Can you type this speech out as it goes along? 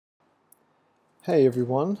Hey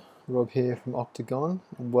everyone, Rob here from Octagon,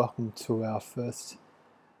 and welcome to our first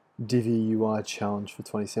Divi UI challenge for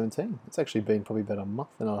 2017. It's actually been probably about a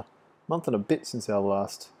month and a bit since our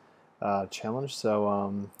last challenge,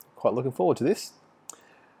 so quite looking forward to this.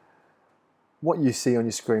 What you see on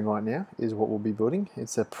your screen right now is what we'll be building.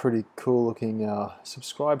 It's a pretty cool looking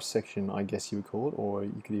subscribe section, I guess you would call it, or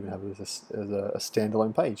you could even have it as a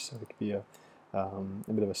standalone page. So it could be a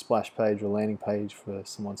bit of a splash page or landing page for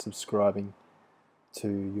someone subscribing to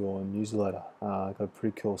your newsletter. Got a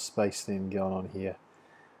pretty cool space theme going on here.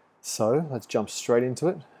 So let's jump straight into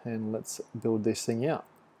it and let's build this thing out.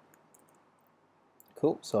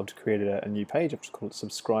 Cool, so I've created a new page. I've just called it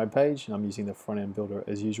subscribe page, and I'm using the front end builder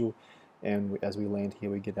as usual. And as we land here,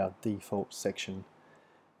 we get our default section.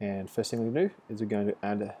 And first thing we're going to do is we're going to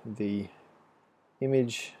add the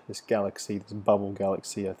image, this galaxy, this bubble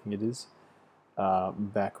galaxy, I think it is,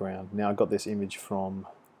 background. Now I got this image from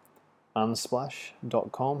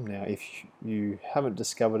unsplash.com. Now if you haven't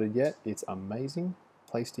discovered it yet, it's an amazing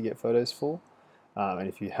place to get photos for, and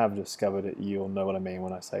if you have discovered it, you'll know what I mean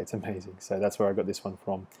when I say it's amazing. So that's where I got this one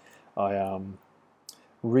from. I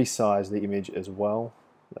resized the image as well.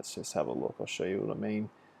 Let's just have a look, I'll show you what I mean.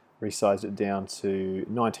 Resized it down to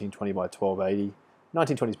 1920 by 1280.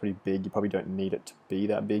 1920 is pretty big, you probably don't need it to be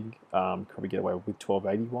that big. Probably get away with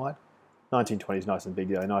 1280 wide. 1920 is nice and big,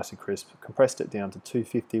 nice and crisp. Compressed it down to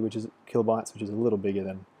 250 kilobytes, which is a little bigger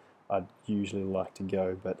than I'd usually like to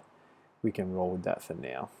go, but we can roll with that for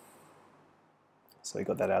now. So we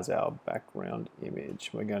got that as our background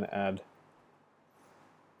image. We're going to add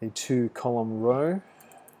a 2-column row.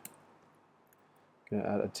 Going to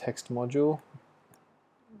add a text module,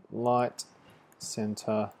 light,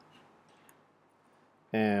 center,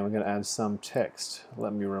 and we're going to add some text.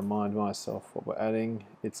 Let me remind myself what we're adding.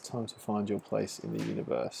 It's time to find your place in the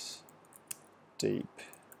universe. Deep.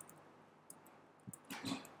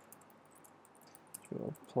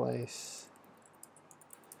 Your place.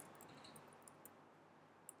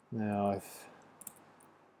 Now if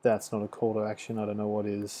that's not a call to action, I don't know what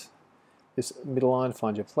is. This middle line,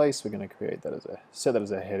 find your place, we're going to create that set that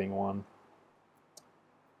as a heading 1.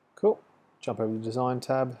 Cool. Jump over to the design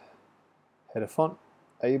tab, header font,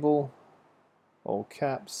 able, all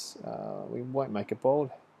caps. We won't make it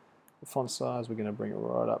bold. The font size, we're going to bring it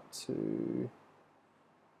right up to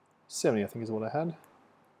 70, I think is what I had.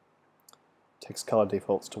 Text color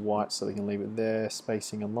defaults to white, so we can leave it there.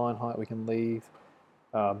 Spacing and line height we can leave.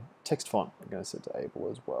 Text font, we're going to set to able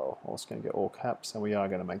as well. Also going to get all caps, and we are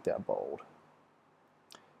going to make that bold.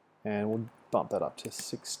 And we'll bump that up to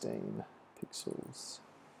 16 pixels.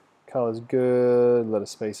 Color's good, letter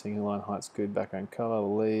spacing and line height's good, background color,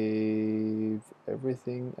 leave,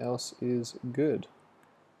 everything else is good.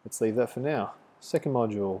 Let's leave that for now. Second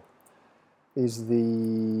module is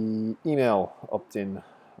the email opt-in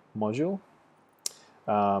module.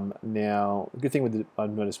 Now, the good thing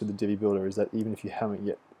I've noticed with the Divi builder is that even if you haven't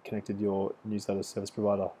yet connected your newsletter service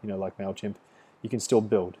provider, like MailChimp, you can still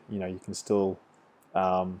build. You can still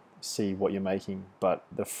see what you're making, but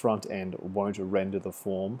the front end won't render the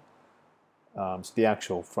form. So the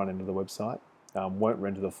actual front end of the website won't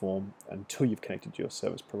render the form until you've connected your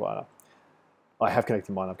service provider. I have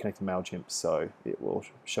connected mine. I've connected MailChimp, so it will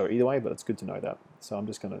show either way, but it's good to know that. So I'm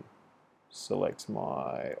just going to select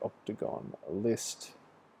my Octagon list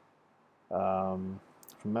from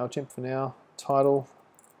MailChimp for now. Title,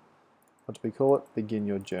 what do we call it? Begin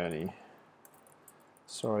your journey.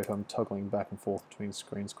 Sorry if I'm toggling back and forth between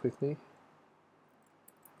screens quickly.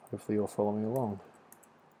 Hopefully you're following along.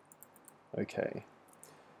 Okay.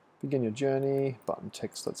 Begin your journey, button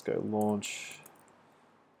text, let's go launch.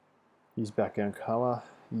 Use background color.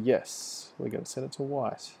 Yes, we're going to set it to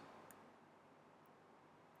white.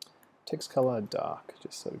 Text color dark,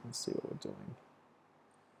 just so we can see what we're doing.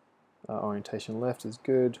 Orientation left is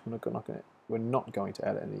good. We're not going to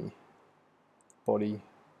add any body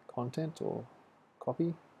content or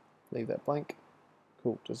copy. Leave that blank.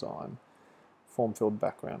 Cool design. Form filled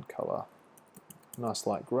background color. Nice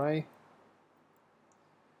light gray.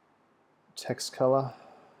 Text color.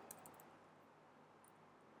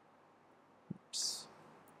 Oops.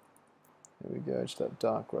 There we go, just that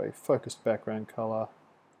dark gray. Focused background color.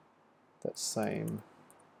 That same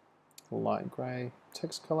light grey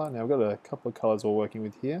text colour. Now we've got a couple of colours we're working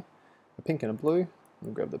with here, a pink and a blue.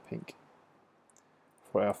 We'll grab the pink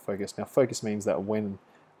for our focus. Now focus means that when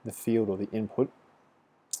the field or the input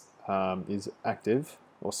is active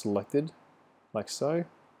or selected, like so,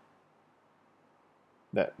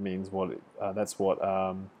 that means that's what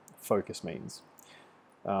focus means.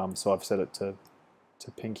 So I've set it to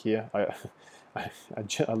pink here.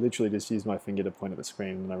 I literally just used my finger to point at the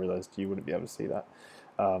screen, and I realized you wouldn't be able to see that.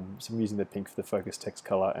 So I'm using the pink for the focus text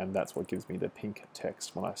color, and that's what gives me the pink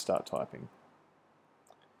text when I start typing.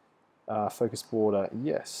 Focus border,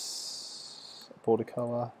 yes. Border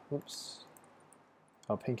color, whoops.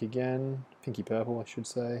 Pink again, pinky purple I should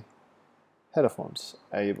say. Header font,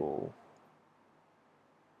 able.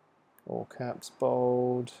 All caps,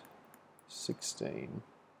 bold, 16.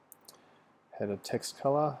 Header text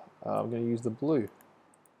color, I'm going to use the blue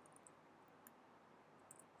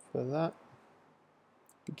for that.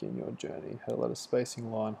 Begin your journey. Header letter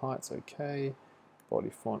spacing, line heights, okay. Body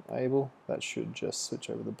font, able. That should just switch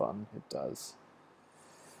over the button. It does.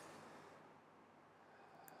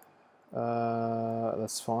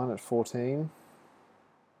 That's fine at 14.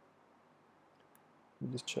 Let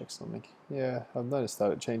me just check something. Yeah, I've noticed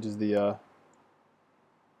that it changes the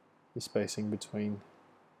spacing between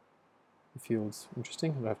the fields.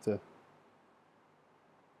 Interesting. I'll have to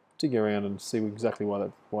dig around and see exactly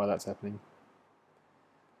why that's happening.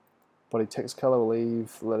 Body text color, we'll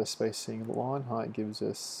leave. Letter spacing, line height gives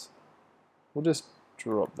us. We'll just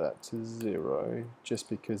drop that to 0, just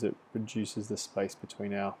because it reduces the space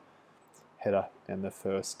between our header and the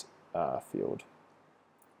first field.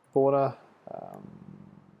 Border,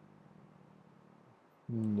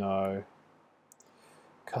 no.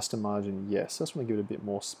 Custom margin, yes. I just want to give it a bit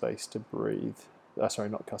more space to breathe. Sorry,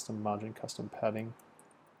 not custom margin, custom padding.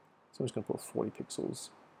 So I'm just going to put 40 pixels.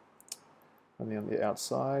 And then on the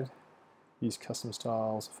outside, use custom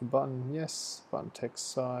styles for button, yes. Button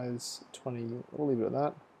text size, 20, we'll leave it at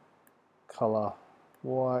that. Color,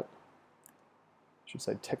 white. Should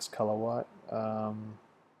say text color white.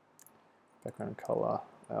 Background color,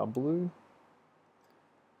 our blue.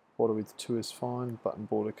 Border width 2 is fine. Button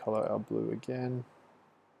border color, our blue again.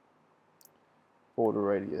 Border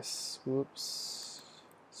radius, whoops,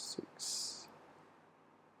 6.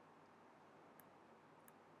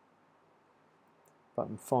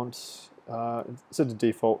 Button font, instead of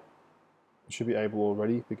default, it should be able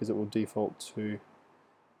already because it will default to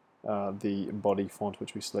the body font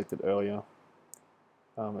which we selected earlier.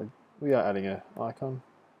 We are adding an icon.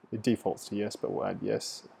 It defaults to yes, but we'll add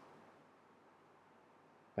yes.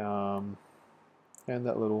 And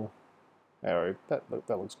that little arrow, that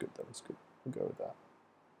looks good. That looks good. We'll go with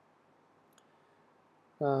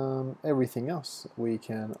that. Everything else we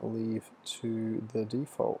can leave to the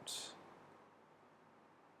default.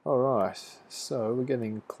 Alright, so we're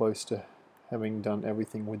getting close to having done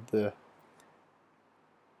everything with the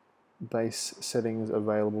base settings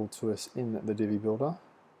available to us in the Divi builder.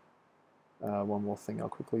 One more thing I'll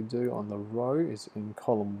quickly do on the row is in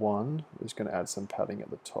column 1, we're just going to add some padding at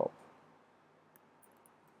the top.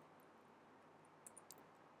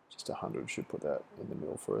 Just 100 should put that in the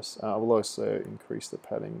middle for us. We'll also increase the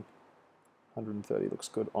padding. 130 looks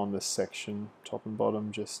good on this section, top and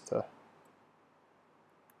bottom, just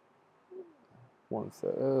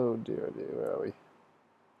 130. Oh dear, where are we?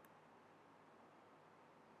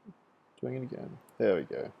 Doing it again. There we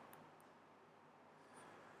go.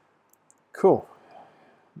 Cool.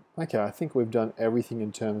 Okay, I think we've done everything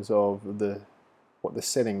in terms of what the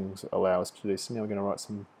settings allow us to do. So now we're going to write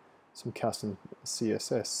some custom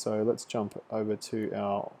CSS. So let's jump over to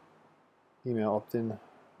our email opt-in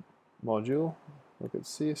module. Look at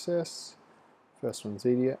CSS. First one's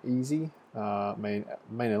easy. Main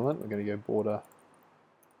element. We're going to go border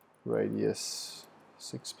radius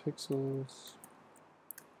 6 pixels,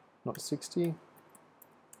 not 60.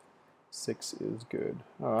 6 is good.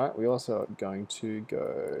 Alright, we also are going to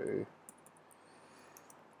go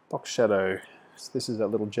box shadow. So this is that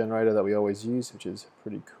little generator that we always use, which is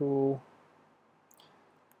pretty cool.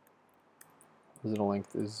 Horizontal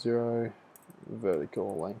length is 0,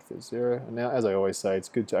 vertical length is 0. And now, as I always say, it's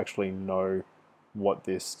good to actually know what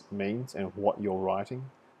this means and what you're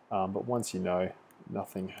writing. But once you know,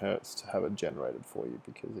 nothing hurts to have it generated for you,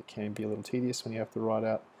 because it can be a little tedious when you have to write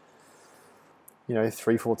out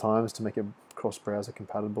 3-4 times to make it cross-browser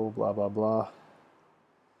compatible, blah, blah, blah.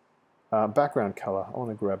 Background color, I want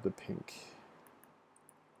to grab the pink.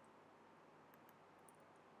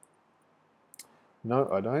 No,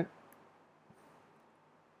 I don't.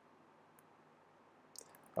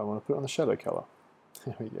 I want to put it on the shadow color.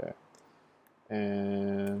 There we go.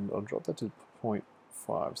 And I'll drop that to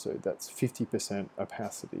 0.5, so that's 50%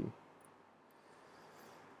 opacity.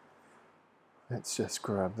 Let's just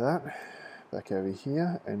grab that. Back over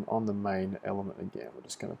here, and on the main element again, we're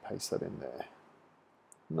just going to paste that in there.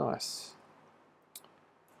 Nice.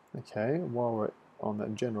 Okay, while we're on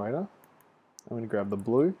that generator, I'm going to grab the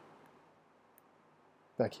blue.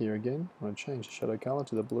 Back here again, I'm going to change the shadow color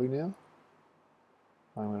to the blue now.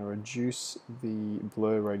 I'm going to reduce the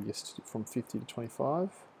blur radius from 50 to 25.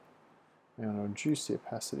 I'm going to reduce the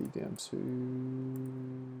opacity down to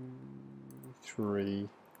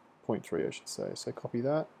 3.3, I should say. So copy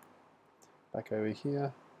that, back over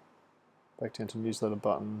here, back down to newsletter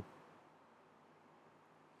button.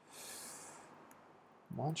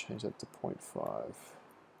 Might change that to 0.5.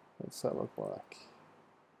 What's that look like?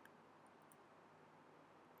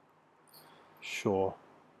 Sure,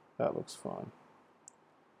 that looks fine.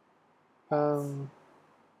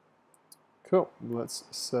 Cool, let's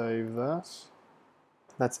save that.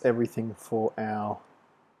 That's everything for our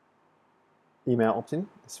email opt-in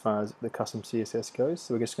as far as the custom CSS goes.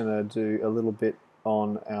 So we're just going to do a little bit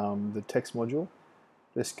on the text module.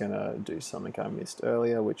 Just going to do something I missed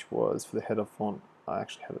earlier, which was for the header font, I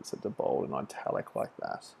actually had it set to bold and italic like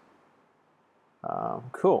that.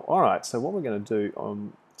 Cool, alright, so what we're going to do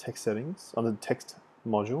on text settings, on the text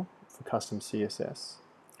module for custom CSS,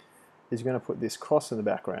 is you're going to put this cross in the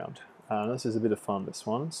background. This is a bit of fun, this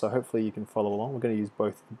one, so hopefully you can follow along. We're going to use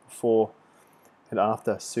both before and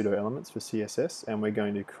after pseudo elements for CSS, and we're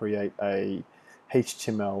going to create a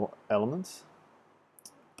HTML element,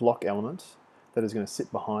 block element, that is going to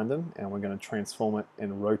sit behind them, and we're going to transform it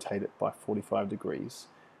and rotate it by 45 degrees,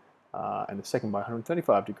 and the second by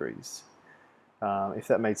 135 degrees. If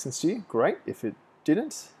that made sense to you, great. If it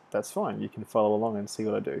didn't, that's fine. You can follow along and see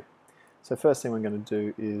what I do. So first thing we're going to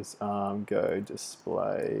do is go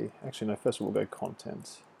display, actually no, first we'll go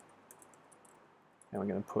content. And we're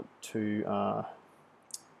going to put two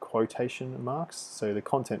quotation marks. So the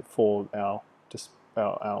content for our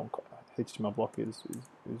HTML block is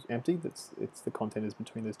empty. It's the content is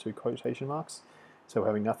between those two quotation marks. So we're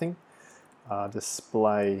having nothing.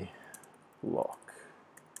 Display block.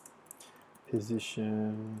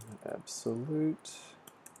 Position absolute.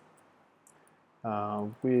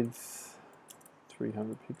 Width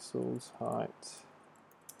 300 pixels. Height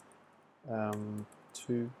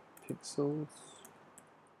 2 pixels.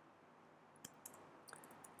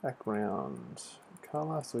 Background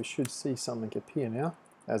color. So we should see something appear now.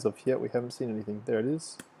 As of yet, we haven't seen anything. There it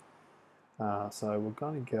is. So we're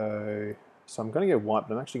going to go. So I'm going to go white,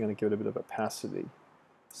 but I'm actually going to give it a bit of opacity.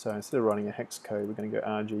 So instead of writing a hex code, we're going to go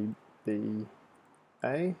RGBA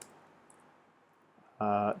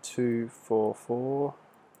 244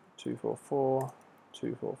 244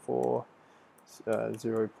 244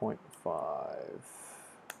 0.5.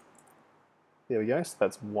 There we go. So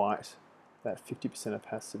that's white. That 50%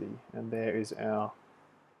 opacity, and there is our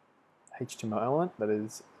HTML element that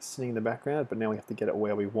is sitting in the background, but now we have to get it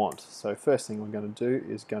where we want. So first thing we're going to do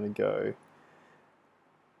is going to go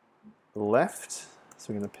left.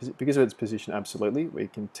 So we're going to, because of its position absolutely, we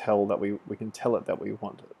can tell that we can tell it that we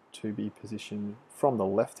want it to be positioned from the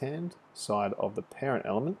left hand side of the parent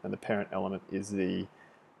element, and the parent element is the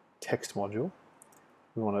text module.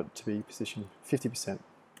 We want it to be positioned 50%,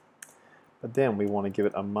 but then we want to give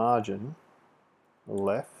it a margin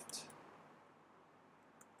left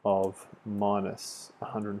of minus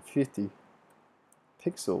 150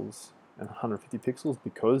 pixels, and 150 pixels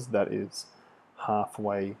because that is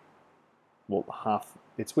halfway, well, half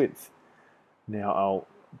its width. Now I'll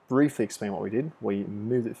briefly explain what we did. We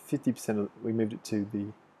moved it 50%. We moved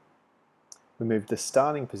the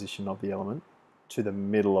starting position of the element to the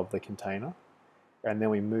middle of the container, and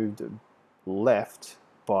then we moved it left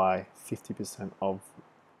by 50% of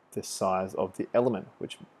the size of the element,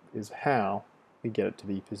 which is how we get it to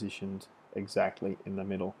be positioned exactly in the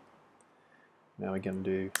middle. Now we're going to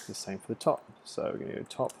do the same for the top. So we're going to go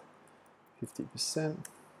top 50%,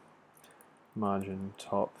 margin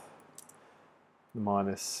top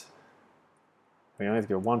minus, we only have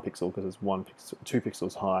to go 1 pixel because it's 2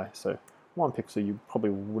 pixels high, so 1 pixel you probably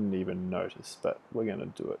wouldn't even notice, but we're going to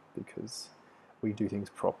do it because we do things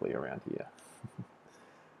properly around here.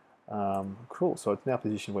 Cool, so it's now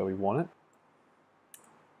positioned where we want it.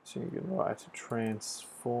 So you can write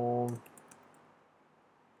transform,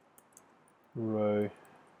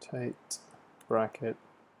 rotate, bracket,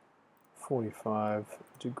 45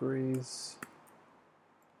 degrees.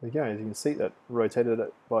 There you go, as you can see that rotated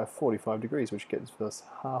it by 45 degrees, which gets us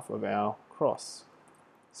half of our cross.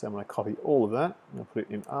 So I'm going to copy all of that, and I'll put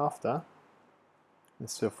it in after.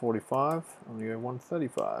 Instead of 45, I'm going to go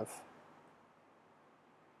 135.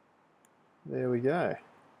 There we go.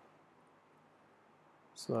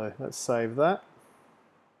 So let's save that.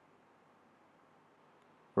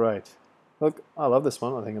 Great. Look, I love this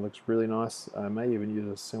one. I think it looks really nice. I may even use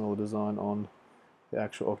a similar design on the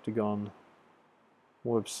actual Octagon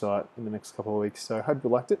website in the next couple of weeks. So I hope you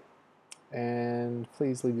liked it. And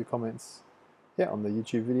please leave your comments on the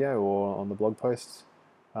YouTube video or on the blog post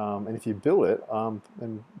And if you build it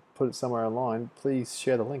and put it somewhere online, please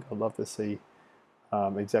share the link. I'd love to see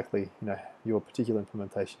exactly your particular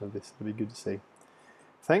implementation of this. It'd be good to see.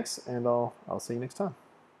 Thanks, and I'll see you next time.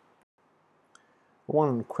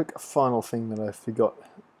 One quick final thing that I forgot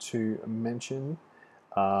to mention,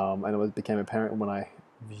 and it became apparent when I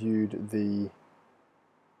viewed the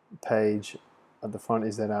page at the front,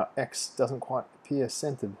 is that our X doesn't quite appear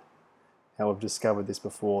centered. Now, we've discovered this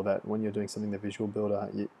before, that when you're doing something in the Visual Builder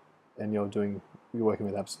and you're working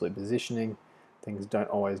with absolute positioning, things don't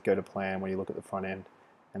always go to plan when you look at the front end.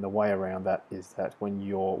 And the way around that is that when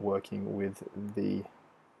you're working with the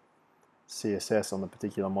CSS on the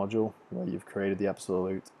particular module where you've created the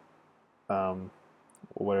absolute or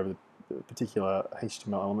whatever the particular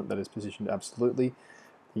HTML element that is positioned absolutely,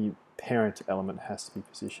 the parent element has to be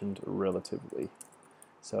positioned relatively.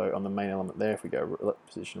 So on the main element there, if we go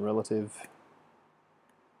position relative,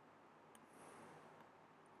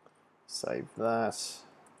 save that,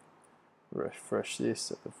 refresh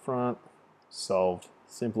this at the front, solved.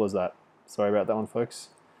 Simple as that. Sorry about that one, folks,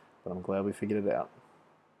 but I'm glad we figured it out.